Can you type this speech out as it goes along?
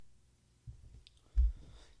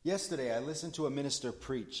Yesterday, I listened to a minister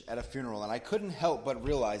preach at a funeral, and I couldn't help but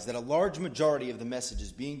realize that a large majority of the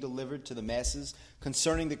messages being delivered to the masses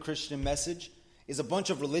concerning the Christian message is a bunch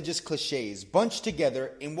of religious cliches bunched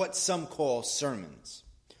together in what some call sermons.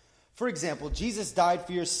 For example, Jesus died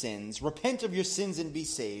for your sins, repent of your sins and be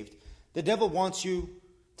saved. The devil wants you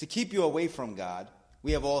to keep you away from God.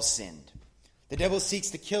 We have all sinned. The devil seeks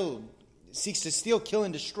to steal, kill,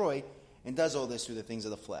 and destroy, and does all this through the things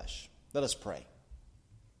of the flesh. Let us pray.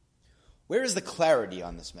 Where is the clarity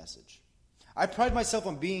on this message? I pride myself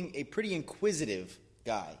on being a pretty inquisitive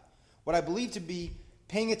guy. What I believe to be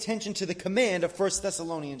paying attention to the command of 1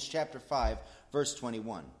 Thessalonians chapter 5, verse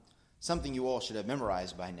 21. Something you all should have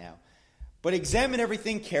memorized by now. But examine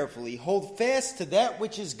everything carefully. Hold fast to that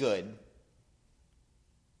which is good.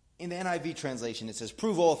 In the NIV translation, it says,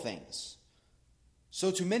 prove all things.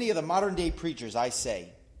 So to many of the modern day preachers, I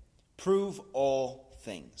say, prove all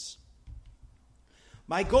things.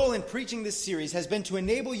 My goal in preaching this series has been to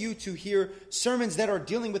enable you to hear sermons that are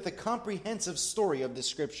dealing with the comprehensive story of the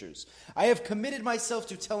Scriptures. I have committed myself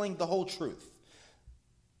to telling the whole truth.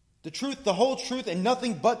 The truth, the whole truth, and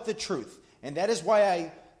nothing but the truth. And that is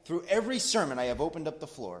why through every sermon, I have opened up the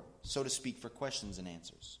floor, so to speak, for questions and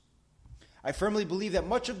answers. I firmly believe that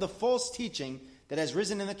much of the false teaching that has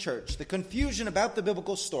risen in the church, the confusion about the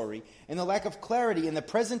biblical story, and the lack of clarity in the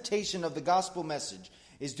presentation of the gospel message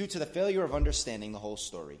is due to the failure of understanding the whole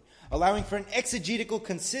story, allowing for an exegetical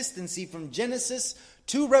consistency from Genesis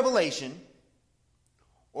to Revelation,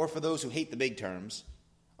 or for those who hate the big terms,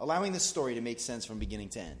 allowing the story to make sense from beginning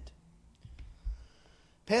to end.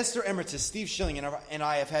 Pastor Emeritus Steve Schilling and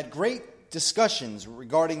I have had great discussions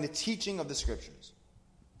regarding the teaching of the Scriptures.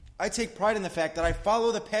 I take pride in the fact that I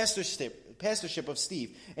follow the pastorship of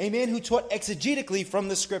Steve, a man who taught exegetically from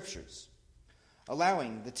the Scriptures,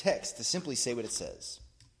 allowing the text to simply say what it says,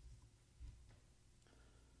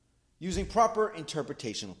 using proper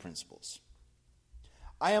interpretational principles.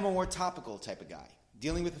 I am a more topical type of guy,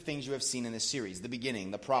 dealing with the things you have seen in this series, the beginning,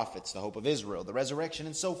 the prophets, the hope of Israel, the resurrection,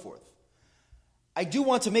 and so forth. I do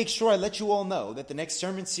want to make sure I let you all know that the next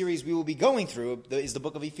sermon series we will be going through is the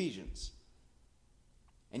book of Ephesians.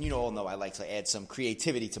 And you all know I like to add some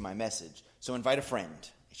creativity to my message, so invite a friend.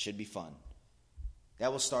 It should be fun.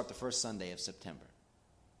 That will start the first Sunday of September.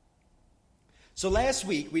 So last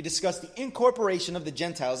week, we discussed the incorporation of the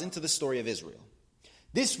Gentiles into the story of Israel.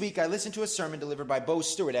 This week, I listened to a sermon delivered by Bo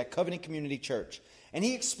Stewart at Covenant Community Church, and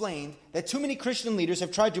he explained that too many Christian leaders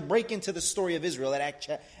have tried to break into the story of Israel at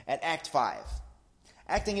Act 5,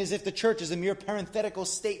 acting as if the church is a mere parenthetical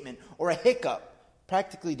statement or a hiccup,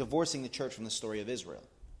 practically divorcing the church from the story of Israel.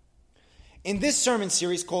 In this sermon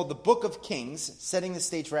series called The Book of Kings, setting the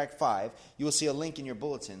stage for Act 5, you will see a link in your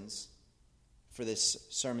bulletins for this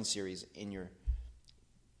sermon series in your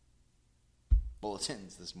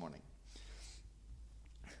bulletins this morning.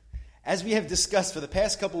 As we have discussed for the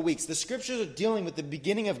past couple weeks, the Scriptures are dealing with the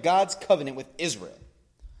beginning of God's covenant with Israel.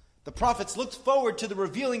 The prophets looked forward to the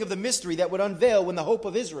revealing of the mystery that would unveil when the hope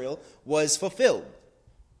of Israel was fulfilled.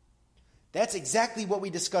 That's exactly what we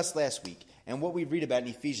discussed last week and what we read about in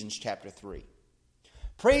Ephesians chapter 3.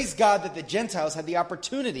 Praise God that the Gentiles had the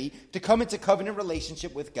opportunity to come into covenant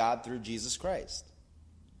relationship with God through Jesus Christ.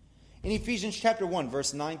 In Ephesians chapter 1,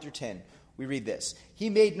 verse 9 through 10, we read this. He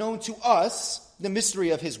made known to us the mystery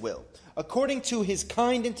of his will, according to his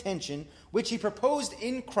kind intention, which he proposed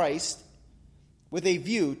in Christ with a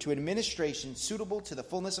view to administration suitable to the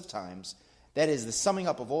fullness of times, that is, the summing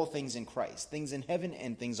up of all things in Christ, things in heaven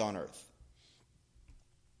and things on earth.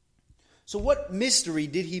 So what mystery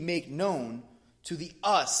did he make known to the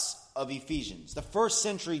us of Ephesians, the first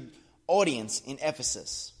century audience in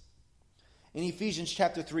Ephesus? In Ephesians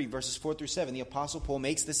chapter 3, verses 4 through 7, the Apostle Paul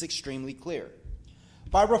makes this extremely clear.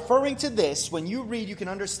 By referring to this, when you read, you can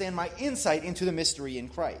understand my insight into the mystery in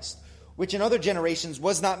Christ, which in other generations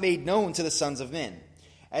was not made known to the sons of men,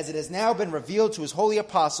 as it has now been revealed to his holy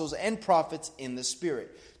apostles and prophets in the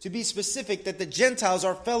Spirit. To be specific, that the Gentiles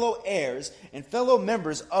are fellow heirs and fellow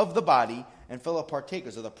members of the body and fellow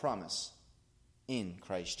partakers of the promise in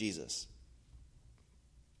Christ Jesus.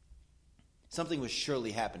 Something was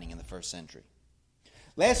surely happening in the first century.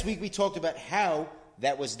 Last week we talked about how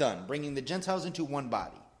that was done, bringing the Gentiles into one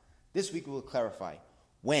body. This week we will clarify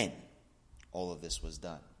when all of this was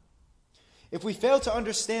done. If we fail to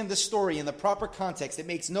understand the story in the proper context, it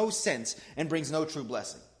makes no sense and brings no true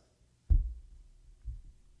blessing.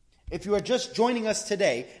 If you are just joining us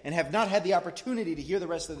today and have not had the opportunity to hear the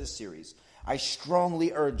rest of this series, I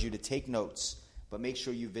strongly urge you to take notes, but make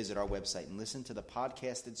sure you visit our website and listen to the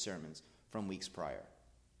podcasted sermons from weeks prior.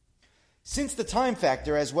 Since the time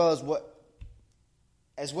factor, as well as what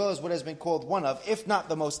as well as what has been called one of, if not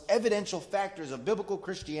the most evidential factors of biblical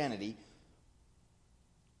Christianity,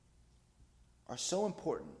 are so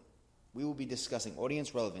important. We will be discussing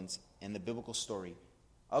audience relevance and the biblical story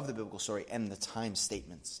and the time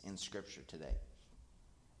statements in Scripture today.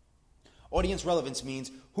 Audience relevance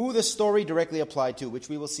means who the story directly applied to, which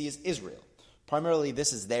we will see is Israel. Primarily,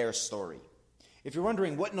 this is their story. If you're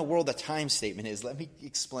wondering what in the world a time statement is, let me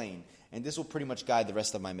explain, and this will pretty much guide the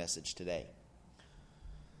rest of my message today.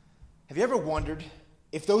 Have you ever wondered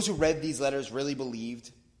if those who read these letters really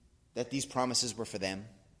believed that these promises were for them?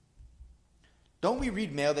 Don't we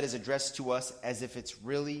read mail that is addressed to us as if it's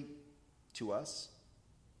really to us?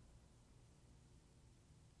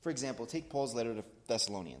 For example, take Paul's letter to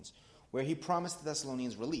Thessalonians, where he promised the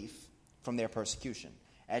Thessalonians relief from their persecution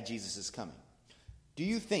at Jesus' coming. Do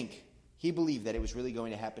you think he believed that it was really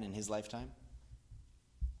going to happen in his lifetime?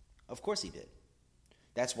 Of course he did.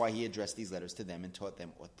 That's why he addressed these letters to them and taught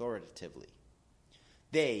them authoritatively.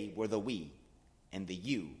 They were the we and the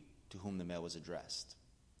you to whom the mail was addressed.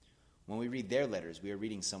 When we read their letters, we are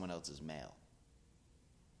reading someone else's mail.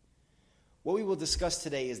 What we will discuss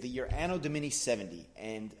today is the year Anno Domini 70,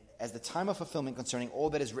 and as the time of fulfillment concerning all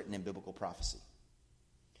that is written in biblical prophecy.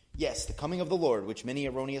 Yes, the coming of the Lord, which many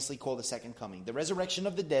erroneously call the second coming, the resurrection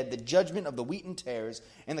of the dead, the judgment of the wheat and tares,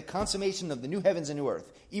 and the consummation of the new heavens and new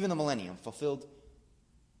earth, even the millennium, fulfilled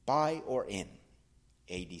by or in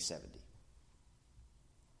AD 70.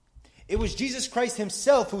 It was Jesus Christ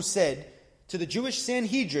himself who said to the Jewish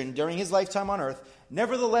Sanhedrin during his lifetime on earth,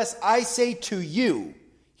 "Nevertheless, I say to you,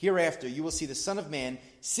 hereafter you will see the Son of Man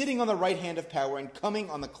sitting on the right hand of power and coming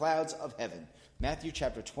on the clouds of heaven." Matthew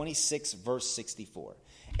chapter 26, verse 64.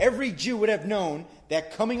 Every Jew would have known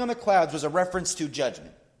that coming on the clouds was a reference to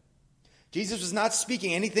judgment. Jesus was not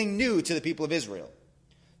speaking anything new to the people of Israel.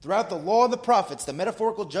 Throughout the law and the prophets, the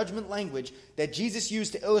metaphorical judgment language that Jesus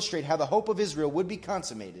used to illustrate how the hope of Israel would be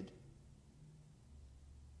consummated,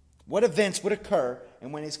 what events would occur,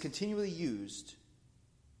 and when it's continually used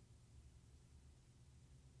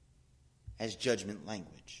as judgment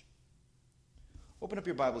language. Open up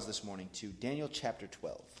your Bibles this morning to Daniel chapter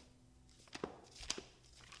 12.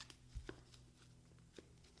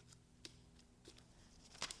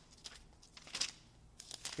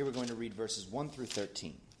 Here we're going to read verses 1 through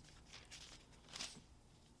 13.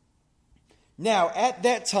 Now, at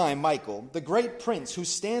that time, Michael, the great prince who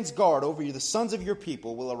stands guard over you, the sons of your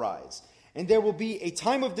people, will arise. And there will be a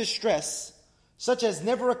time of distress such as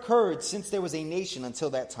never occurred since there was a nation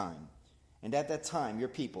until that time. And at that time, your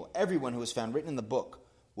people, everyone who is found written in the book,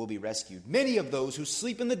 will be rescued. Many of those who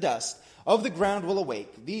sleep in the dust of the ground will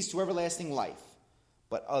awake, these to everlasting life,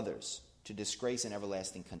 but others to disgrace and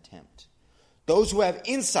everlasting contempt. Those who have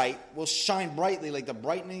insight will shine brightly like the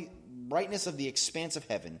brightness of the expanse of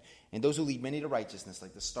heaven, and those who lead many to righteousness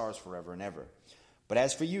like the stars forever and ever. But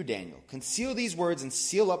as for you, Daniel, conceal these words and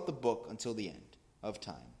seal up the book until the end of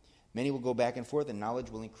time. Many will go back and forth, and knowledge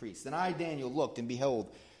will increase. Then I, Daniel, looked, and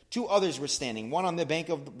behold, two others were standing, one on the bank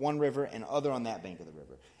of one river, and other on that bank of the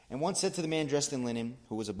river. And one said to the man dressed in linen,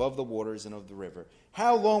 who was above the waters and of the river,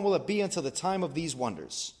 "How long will it be until the time of these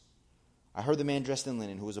wonders?" I heard the man dressed in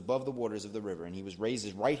linen, who was above the waters of the river, and he was raised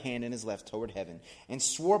his right hand and his left toward heaven, and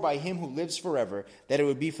swore by him who lives forever that it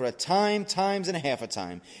would be for a time, times, and a half a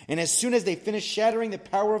time. And as soon as they finished shattering the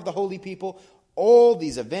power of the holy people, all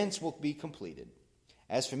these events will be completed.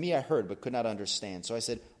 As for me, I heard, but could not understand. So I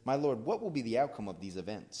said, "My Lord, what will be the outcome of these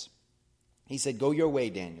events?" He said, "Go your way,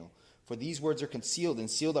 Daniel, for these words are concealed and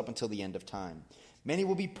sealed up until the end of time. Many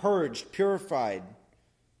will be purged, purified,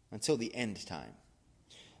 until the end time.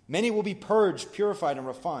 Many will be purged, purified, and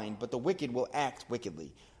refined, but the wicked will act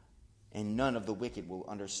wickedly. And none of the wicked will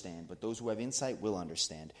understand, but those who have insight will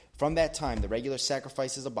understand. From that time, the regular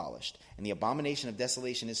sacrifice is abolished, and the abomination of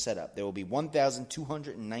desolation is set up. There will be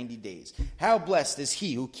 1,290 days. How blessed is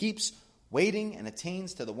he who keeps waiting and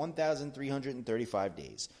attains to the 1,335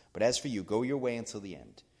 days. But as for you, go your way until the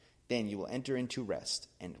end. Then you will enter into rest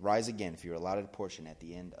and rise again for your allotted portion at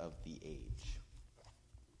the end of the age."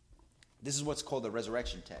 This is what's called the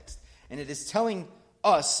resurrection text. And it is telling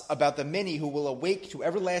us about the many who will awake to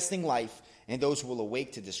everlasting life and those who will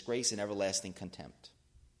awake to disgrace and everlasting contempt.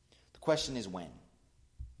 The question is when?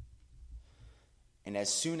 And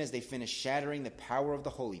as soon as they finish shattering the power of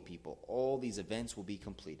the holy people, all these events will be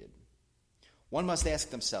completed. One must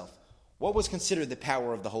ask themselves, what was considered the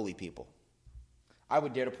power of the holy people? I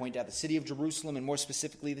would dare to point out the city of Jerusalem and more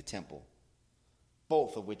specifically the temple,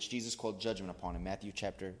 both of which Jesus called judgment upon in Matthew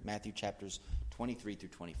chapters 23 through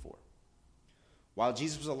 24. While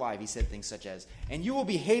Jesus was alive, he said things such as, "And you will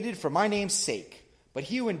be hated for my name's sake, But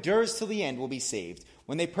he who endures till the end will be saved.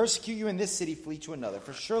 When they persecute you in this city, flee to another.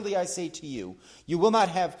 For surely I say to you, you will not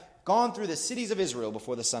have gone through the cities of Israel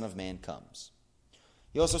before the Son of Man comes.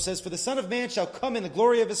 He also says, for the Son of Man shall come in the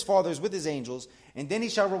glory of his fathers with his angels, and then he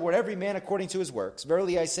shall reward every man according to his works.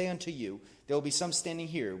 Verily I say unto you, there will be some standing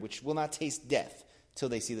here which will not taste death till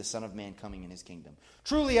they see the Son of Man coming in his kingdom.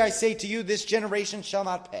 Truly I say to you, this generation shall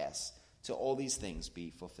not pass till all these things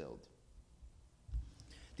be fulfilled.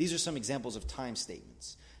 These are some examples of time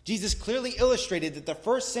statements. Jesus clearly illustrated that the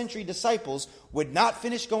first century disciples would not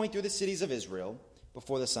finish going through the cities of Israel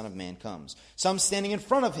before the Son of Man comes. Some standing in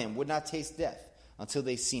front of him would not taste death until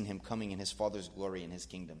they seen him coming in his Father's glory in his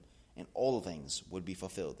kingdom, and all things would be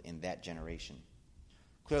fulfilled in that generation.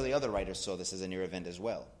 Clearly other writers saw this as a near event as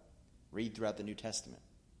well. Read throughout the New Testament.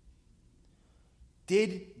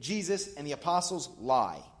 Did Jesus and the apostles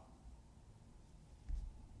lie?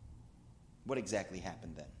 What exactly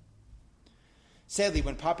happened then? Sadly,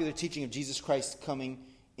 when popular teaching of Jesus Christ coming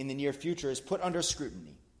in the near future is put under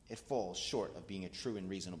scrutiny, it falls short of being a true and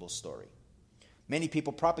reasonable story. Many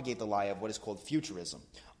people propagate the lie of what is called futurism,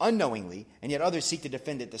 unknowingly, and yet others seek to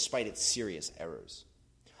defend it despite its serious errors.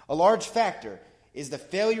 A large factor is the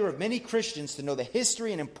failure of many Christians to know the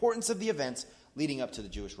history and importance of the events leading up to the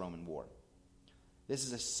Jewish-Roman War. This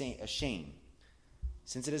is a shame,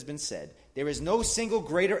 since it has been said, there is no single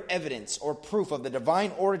greater evidence or proof of the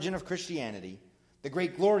divine origin of Christianity, the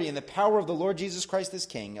great glory and the power of the Lord Jesus Christ as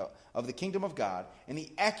King of the kingdom of God, and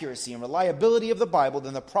the accuracy and reliability of the Bible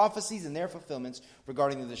than the prophecies and their fulfillments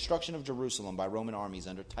regarding the destruction of Jerusalem by Roman armies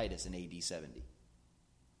under Titus in AD 70.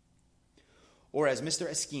 Or as Mr.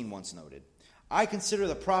 Eskeen once noted, I consider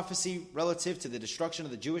the prophecy relative to the destruction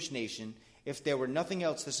of the Jewish nation, if there were nothing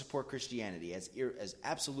else to support Christianity, as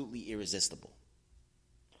absolutely irresistible.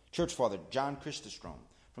 Church Father John Chrysostom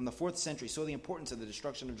from the 4th century saw the importance of the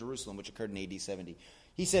destruction of Jerusalem, which occurred in AD 70.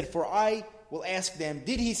 He said, for I will ask them,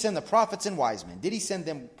 did he send the prophets and wise men? Did he send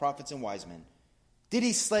them prophets and wise men? Did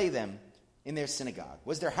he slay them in their synagogue?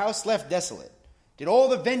 Was their house left desolate? Did all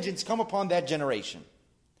the vengeance come upon that generation?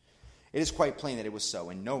 It is quite plain that it was so,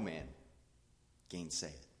 and no man gainsay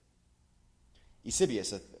it.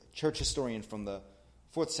 Eusebius, a church historian from the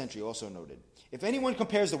 4th century, also noted, if anyone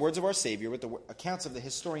compares the words of our Savior with the accounts of the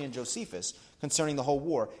historian Josephus concerning the whole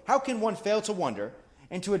war, how can one fail to wonder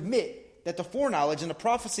and to admit that the foreknowledge and the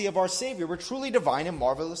prophecy of our Savior were truly divine and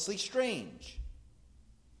marvelously strange?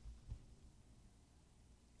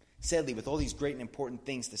 Sadly, with all these great and important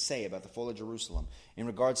things to say about the fall of Jerusalem in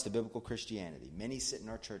regards to biblical Christianity, many sit in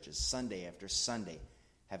our churches Sunday after Sunday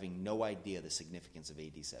having no idea the significance of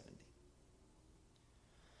AD 70.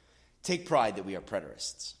 Take pride that we are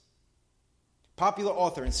preterists. Popular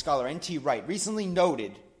author and scholar N.T. Wright recently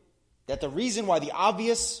noted that the reason why the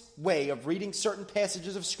obvious way of reading certain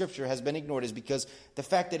passages of Scripture has been ignored is because the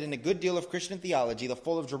fact that in a good deal of Christian theology, the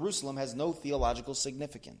fall of Jerusalem has no theological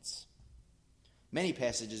significance. Many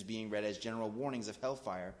passages being read as general warnings of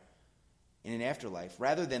hellfire in an afterlife,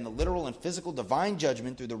 rather than the literal and physical divine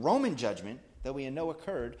judgment through the Roman judgment that we know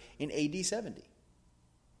occurred in AD 70.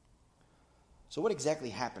 So what exactly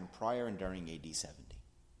happened prior and during AD 70?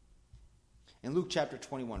 In Luke chapter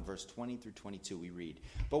 21, verse 20 through 22, we read,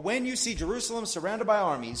 but when you see Jerusalem surrounded by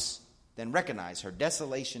armies, then recognize her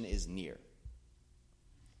desolation is near.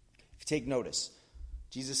 If you take notice,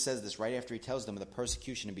 Jesus says this right after he tells them of the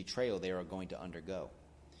persecution and betrayal they are going to undergo.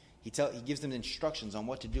 He gives them instructions on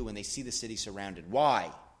what to do when they see the city surrounded.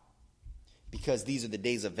 Why? Because these are the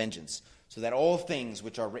days of vengeance, so that all things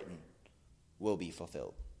which are written will be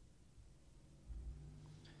fulfilled.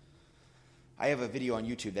 I have a video on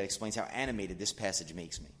YouTube that explains how animated this passage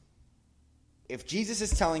makes me. If Jesus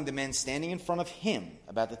is telling the men standing in front of him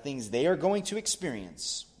about the things they are going to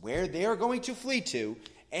experience, where they are going to flee to,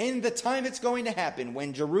 and the time it's going to happen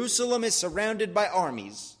when Jerusalem is surrounded by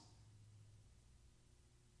armies,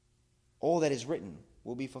 all that is written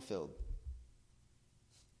will be fulfilled.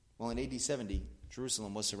 Well, in AD 70,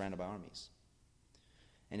 Jerusalem was surrounded by armies.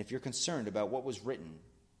 And if you're concerned about what was written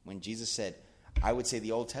when Jesus said, I would say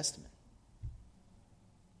the Old Testament.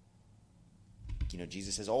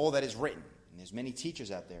 Jesus says all that is written. And there's many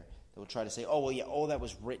teachers out there that will try to say, all that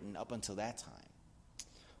was written up until that time.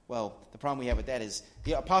 Well, the problem we have with that is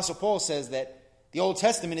the Apostle Paul says that the Old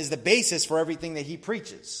Testament is the basis for everything that he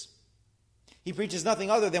preaches. He preaches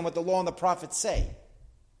nothing other than what the law and the prophets say.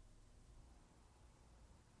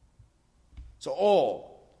 So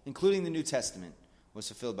all, including the New Testament, was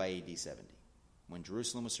fulfilled by AD 70, when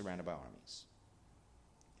Jerusalem was surrounded by armies.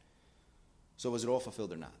 So was it all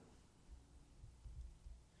fulfilled or not?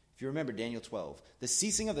 If you remember Daniel 12, the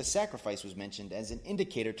ceasing of the sacrifice was mentioned as an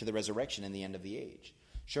indicator to the resurrection and the end of the age.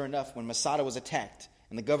 Sure enough, when Masada was attacked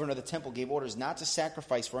and the governor of the temple gave orders not to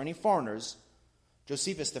sacrifice for any foreigners,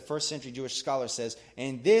 Josephus, the first century Jewish scholar, says,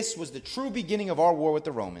 and this was the true beginning of our war with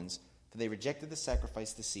the Romans, for they rejected the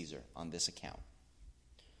sacrifice to Caesar on this account.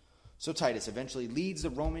 So Titus eventually leads the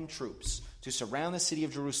Roman troops to surround the city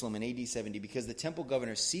of Jerusalem in AD 70 because the temple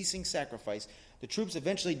governor ceasing sacrifice, the troops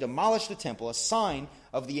eventually demolish the temple, a sign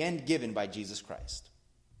of the end given by Jesus Christ.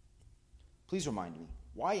 Please remind me,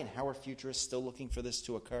 why and how are futurists still looking for this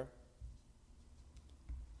to occur?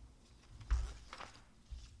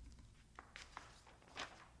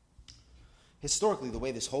 Historically, the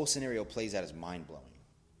way this whole scenario plays out is mind-blowing.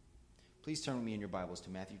 Please turn with me in your Bibles to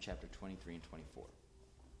Matthew chapter 23 and 24.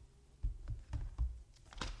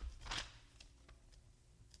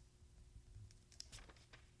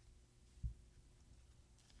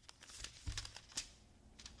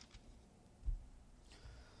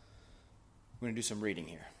 We're going to do some reading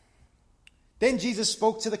here. Then Jesus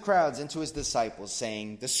spoke to the crowds and to his disciples,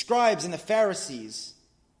 saying, the scribes and the Pharisees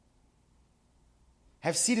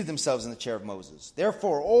have seated themselves in the chair of Moses.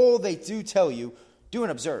 Therefore, all they do tell you, do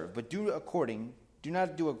and observe, but do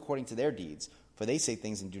not do according to their deeds, for they say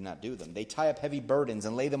things and do not do them. They tie up heavy burdens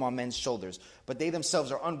and lay them on men's shoulders, but they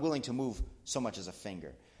themselves are unwilling to move so much as a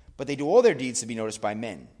finger. But they do all their deeds to be noticed by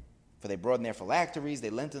men. For they broaden their phylacteries, they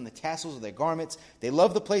lengthen the tassels of their garments, they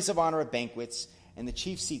love the place of honor at banquets, and the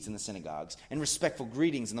chief seats in the synagogues, and respectful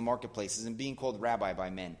greetings in the marketplaces, and being called rabbi by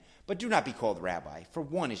men. But do not be called rabbi, for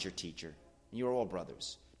one is your teacher, and you are all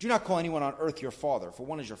brothers. Do not call anyone on earth your father, for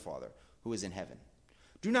one is your Father, who is in heaven.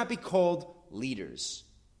 Do not be called leaders,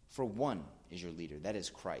 for one is your leader, that is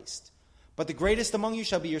Christ. But the greatest among you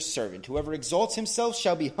shall be your servant. Whoever exalts himself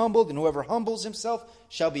shall be humbled, and whoever humbles himself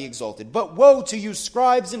shall be exalted. But woe to you,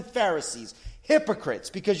 scribes and Pharisees, hypocrites,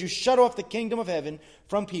 because you shut off the kingdom of heaven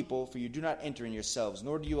from people, for you do not enter in yourselves,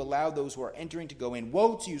 nor do you allow those who are entering to go in.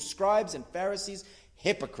 Woe to you, scribes and Pharisees,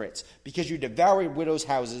 hypocrites, because you devour widows'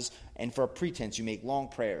 houses, and for a pretense you make long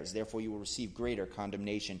prayers. Therefore you will receive greater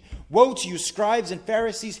condemnation. Woe to you, scribes and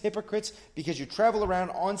Pharisees, hypocrites, because you travel around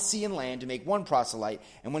on sea and land to make one proselyte,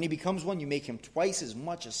 and when he becomes one, you make him twice as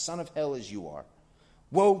much a son of hell as you are.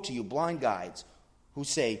 Woe to you, blind guides, who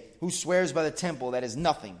say, who swears by the temple, that is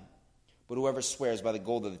nothing, but whoever swears by the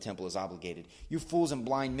gold of the temple is obligated. You fools and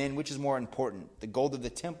blind men, which is more important, the gold of the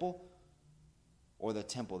temple or the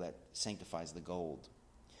temple that sanctifies the gold?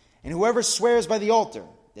 And whoever swears by the altar,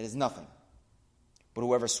 that is nothing, but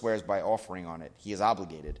whoever swears by offering on it, he is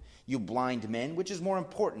obligated. You blind men, which is more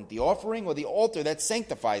important, the offering or the altar that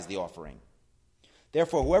sanctifies the offering?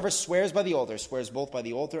 Therefore, whoever swears by the altar swears both by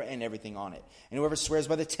the altar and everything on it. And whoever swears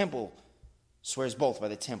by the temple swears both by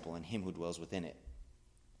the temple and him who dwells within it.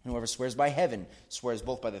 And whoever swears by heaven swears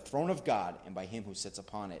both by the throne of God and by him who sits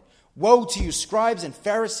upon it. Woe to you, scribes and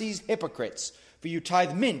Pharisees, hypocrites, for you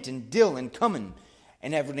tithe mint and dill and cumin,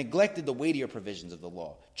 and have neglected the weightier provisions of the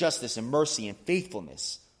law, justice and mercy and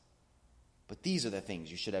faithfulness. But these are the things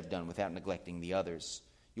you should have done without neglecting the others.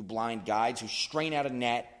 You blind guides who strain out a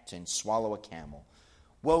gnat and swallow a camel.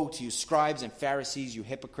 Woe to you, scribes and Pharisees, you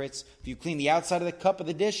hypocrites, for you clean the outside of the cup of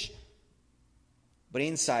the dish, but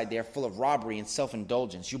inside they are full of robbery and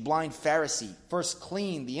self-indulgence. You blind Pharisee, first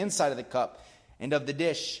clean the inside of the cup and of the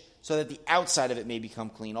dish, so that the outside of it may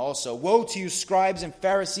become clean also. Woe to you, scribes and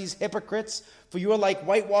Pharisees, hypocrites, for you are like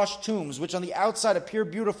whitewashed tombs, which on the outside appear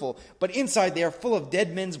beautiful, but inside they are full of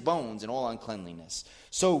dead men's bones and all uncleanliness.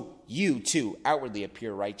 So you, too, outwardly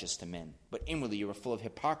appear righteous to men, but inwardly you are full of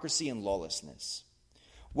hypocrisy and lawlessness.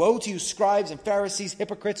 Woe to you, scribes and Pharisees,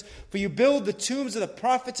 hypocrites, for you build the tombs of the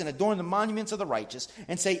prophets and adorn the monuments of the righteous,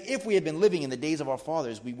 and say, if we had been living in the days of our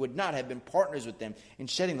fathers, we would not have been partners with them in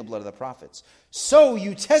shedding the blood of the prophets. So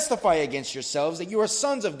you testify against yourselves that you are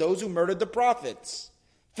sons of those who murdered the prophets.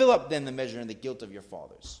 Fill up then the measure and the guilt of your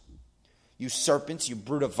fathers. You serpents, you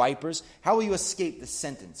brood of vipers, how will you escape the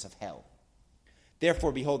sentence of hell?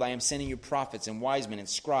 Therefore, behold, I am sending you prophets and wise men and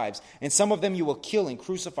scribes, and some of them you will kill and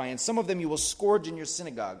crucify, and some of them you will scourge in your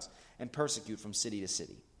synagogues and persecute from city to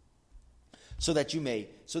city, so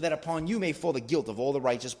that upon you may fall the guilt of all the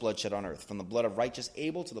righteous blood shed on earth, from the blood of righteous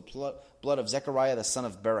Abel to the blood of Zechariah the son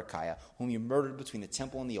of Berechiah, whom you murdered between the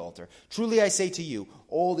temple and the altar. Truly I say to you,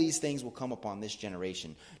 all these things will come upon this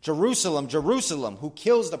generation. Jerusalem, Jerusalem, who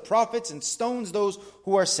kills the prophets and stones those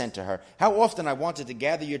who are sent to her. How often I wanted to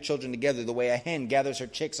gather your children together the way a hen gathers her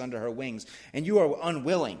chicks under her wings, and you are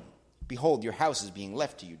unwilling. Behold, your house is being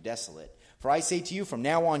left to you desolate. For I say to you, from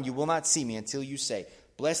now on you will not see me until you say,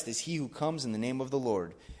 blessed is he who comes in the name of the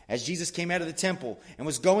Lord. As Jesus came out of the temple and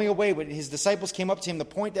was going away, when his disciples came up to him to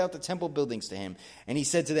point out the temple buildings to him, and he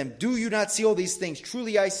said to them, do you not see all these things?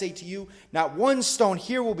 Truly I say to you, not one stone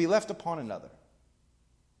here will be left upon another.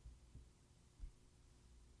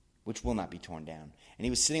 which will not be torn down. And he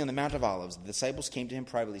was sitting on the Mount of Olives. The disciples came to him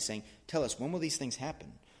privately, saying, "Tell us, when will these things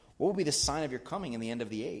happen? What will be the sign of your coming and the end of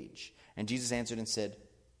the age?" And Jesus answered and said,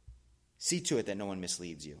 "See to it that no one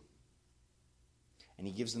misleads you." And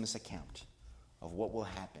he gives them this account of what will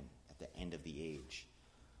happen at the end of the age.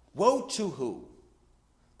 Woe to who?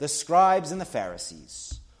 The scribes and the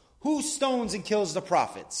Pharisees. Who stones and kills the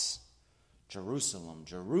prophets? Jerusalem,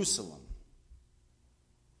 Jerusalem.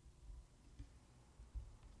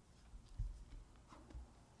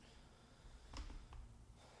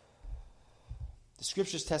 The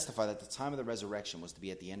scriptures testify that the time of the resurrection was to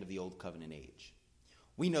be at the end of the Old Covenant age.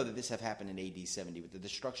 We know that this had happened in AD 70 with the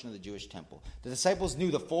destruction of the Jewish temple. The disciples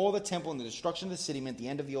knew the fall of the temple and the destruction of the city meant the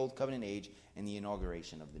end of the Old Covenant age and the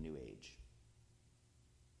inauguration of the new age.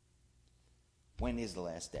 When is the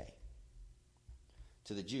last day?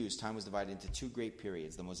 To the Jews, time was divided into two great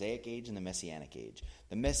periods, the Mosaic age and the Messianic age.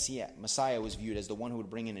 The Messiah was viewed as the one who would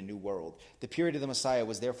bring in a new world. The period of the Messiah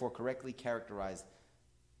was therefore correctly characterized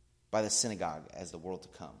by the synagogue as the world to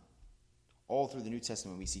come. All through the New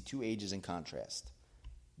Testament, we see two ages in contrast.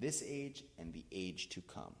 This age and the age to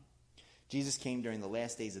come. Jesus came during the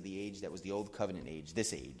last days of the age that was the Old Covenant age,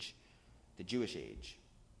 this age, the Jewish age.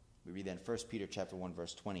 We read that in 1 Peter chapter 1,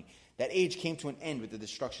 verse 20. That age came to an end with the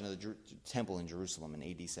destruction of the temple in Jerusalem in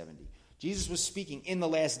AD 70. Jesus was speaking in the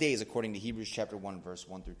last days according to Hebrews chapter 1, verse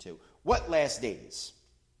 1 through 2. What last days?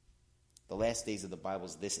 The last days of the Bible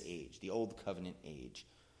is this age, the Old Covenant age.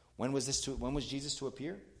 When was Jesus to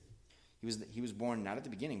appear? He was born not at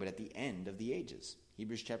the beginning, but at the end of the ages.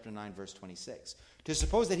 Hebrews chapter 9, verse 26. To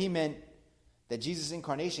suppose that he meant that Jesus'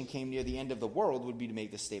 incarnation came near the end of the world would be to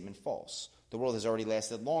make this statement false. The world has already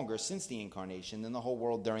lasted longer since the incarnation than the whole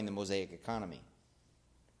world during the Mosaic economy.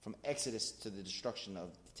 From Exodus to the destruction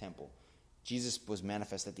of the temple, Jesus was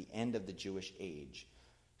manifest at the end of the Jewish age.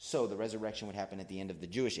 So the resurrection would happen at the end of the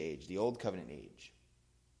Jewish age, the Old Covenant age.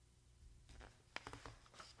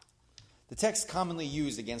 The text commonly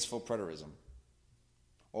used against full preterism,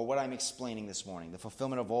 or what I'm explaining this morning, the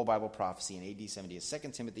fulfillment of all Bible prophecy in AD 70 is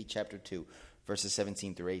 2 Timothy chapter 2, verses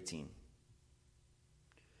 17 through 18.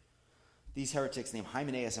 These heretics named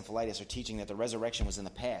Hymenaeus and Philetus are teaching that the resurrection was in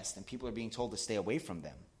the past, and people are being told to stay away from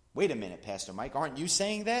them. Wait a minute, Pastor Mike, aren't you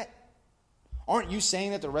saying that? Aren't you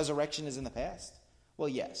saying that the resurrection is in the past? Well,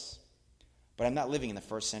 yes, but I'm not living in the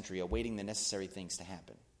first century awaiting the necessary things to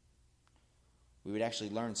happen. We can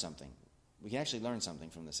actually learn something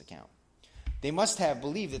from this account. They must have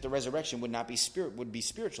believed that the resurrection would be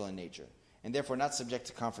spiritual in nature, and therefore not subject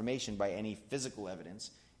to confirmation by any physical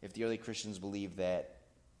evidence if the early Christians believed that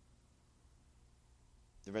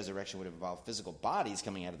the resurrection would have involved physical bodies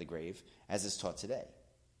coming out of the grave, as is taught today.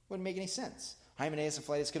 Wouldn't make any sense. Hymenaeus and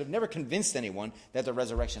Philetus could have never convinced anyone that the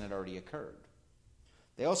resurrection had already occurred.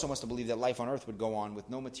 They also must have believed that life on earth would go on with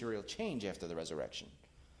no material change after the resurrection.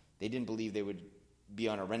 They didn't believe they would be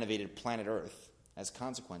on a renovated planet Earth as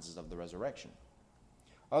consequences of the resurrection.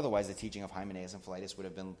 Otherwise, the teaching of Hymenaeus and Philetus would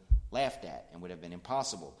have been laughed at and would have been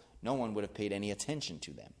impossible. No one would have paid any attention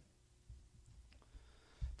to them.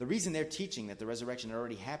 The reason they're teaching that the resurrection had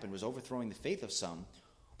already happened was overthrowing the faith of some,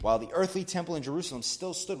 while the earthly temple in Jerusalem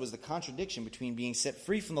still stood, was the contradiction between being set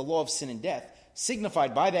free from the law of sin and death,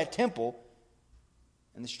 signified by that temple,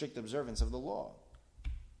 and the strict observance of the law.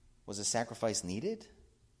 Was a sacrifice needed?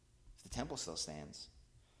 If the temple still stands.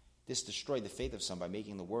 This destroyed the faith of some by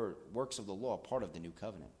making the works of the law part of the new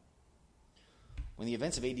covenant. When the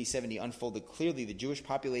events of AD 70 unfolded clearly, the Jewish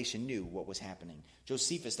population knew what was happening.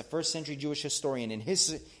 Josephus, the first century Jewish historian, in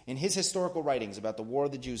his historical writings about the war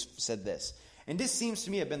of the Jews, said this, "And this seems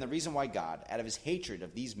to me have been the reason why God, out of his hatred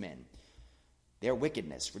of these men, their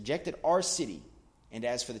wickedness, rejected our city, and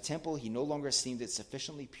as for the temple, he no longer esteemed it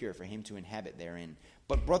sufficiently pure for him to inhabit therein,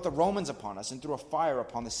 but brought the Romans upon us and threw a fire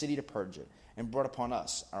upon the city to purge it, and brought upon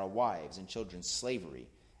us, our wives and children, slavery,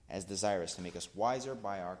 as desirous to make us wiser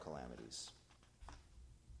by our calamities."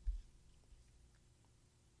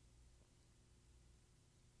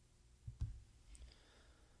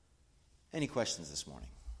 Any questions this morning?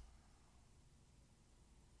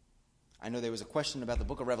 I know there was a question about the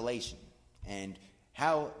book of Revelation and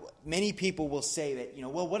how many people will say that,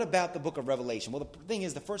 well, what about the book of Revelation? Well, the thing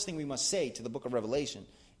is, the first thing we must say to the book of Revelation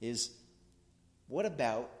is, what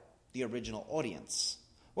about the original audience?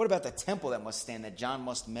 What about the temple that must stand, that John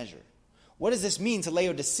must measure? What does this mean to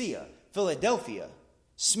Laodicea, Philadelphia,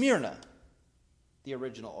 Smyrna, the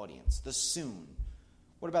original audience, the soon?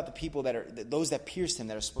 What about the people those that pierced him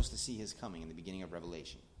that are supposed to see his coming in the beginning of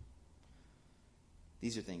Revelation?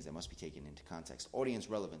 These are things that must be taken into context. Audience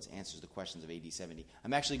relevance answers the questions of AD 70.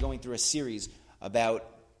 I'm actually going through a series about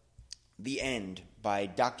the end by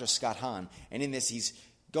Dr. Scott Hahn, and in this he's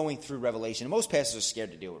going through Revelation. And most pastors are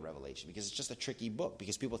scared to deal with Revelation because it's just a tricky book,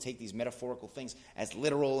 because people take these metaphorical things as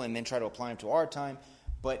literal and then try to apply them to our time.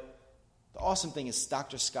 But the awesome thing is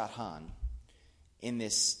Dr. Scott Hahn, in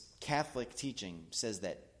this Catholic teaching, says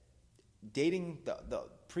that dating the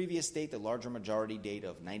previous date, the larger majority date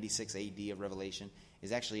of 96 AD of Revelation,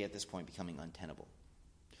 is actually at this point becoming untenable,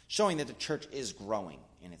 showing that the church is growing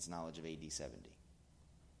in its knowledge of AD 70.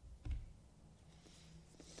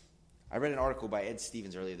 I read an article by Ed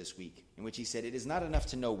Stevens earlier this week in which he said, "It is not enough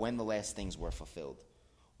to know when the last things were fulfilled.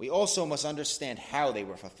 We also must understand how they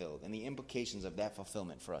were fulfilled and the implications of that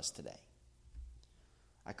fulfillment for us today."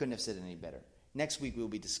 I couldn't have said it any better. Next week we will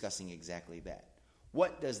be discussing exactly that.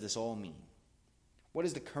 What does this all mean? What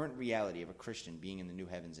is the current reality of a Christian being in the new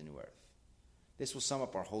heavens and new earth? This will sum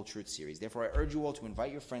up our whole truth series. Therefore, I urge you all to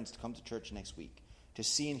invite your friends to come to church next week to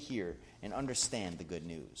see and hear and understand the good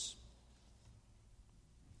news.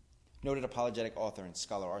 Noted apologetic author and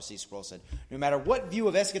scholar R.C. Sproul said, "No matter what view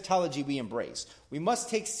of eschatology we embrace, we must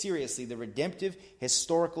take seriously the redemptive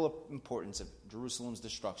historical importance of Jerusalem's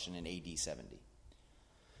destruction in AD 70.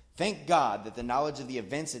 Thank God that the knowledge of the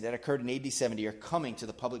events that occurred in AD 70 are coming to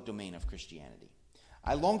the public domain of Christianity.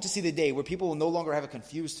 I long to see the day where people will no longer have a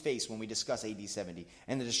confused face when we discuss AD 70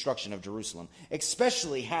 and the destruction of Jerusalem,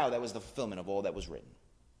 especially how that was the fulfillment of all that was written.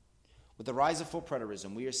 With the rise of full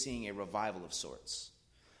preterism, we are seeing a revival of sorts.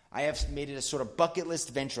 I have made it a sort of bucket list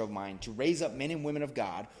venture of mine to raise up men and women of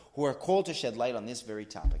God who are called to shed light on this very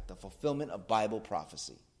topic, the fulfillment of Bible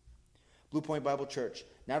prophecy. Blue Point Bible Church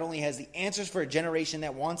not only has the answers for a generation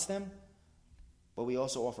that wants them, but we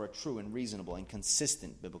also offer a true and reasonable and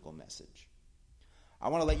consistent biblical message. I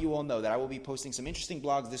want to let you all know that I will be posting some interesting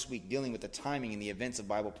blogs this week dealing with the timing and the events of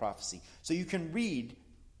Bible prophecy, so you can read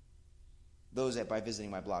those by visiting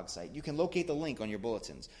my blog site. You can locate the link on your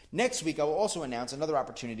bulletins. Next week, I will also announce another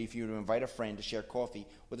opportunity for you to invite a friend to share coffee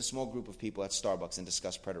with a small group of people at Starbucks and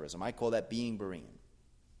discuss preterism. I call that being Berean.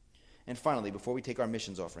 And finally, before we take our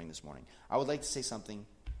missions offering this morning, I would like to say something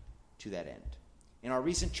to that end. In our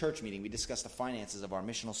recent church meeting, we discussed the finances of our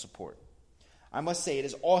missional support. I must say it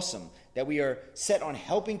is awesome that we are set on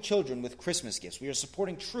helping children with Christmas gifts. We are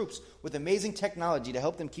supporting troops with amazing technology to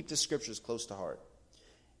help them keep the scriptures close to heart.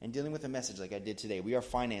 And dealing with a message like I did today, we are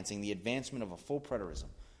financing the advancement of a full preterism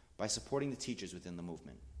by supporting the teachers within the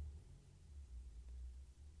movement.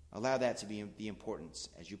 Allow that to be the importance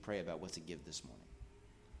as you pray about what to give this morning.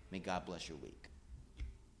 May God bless your week.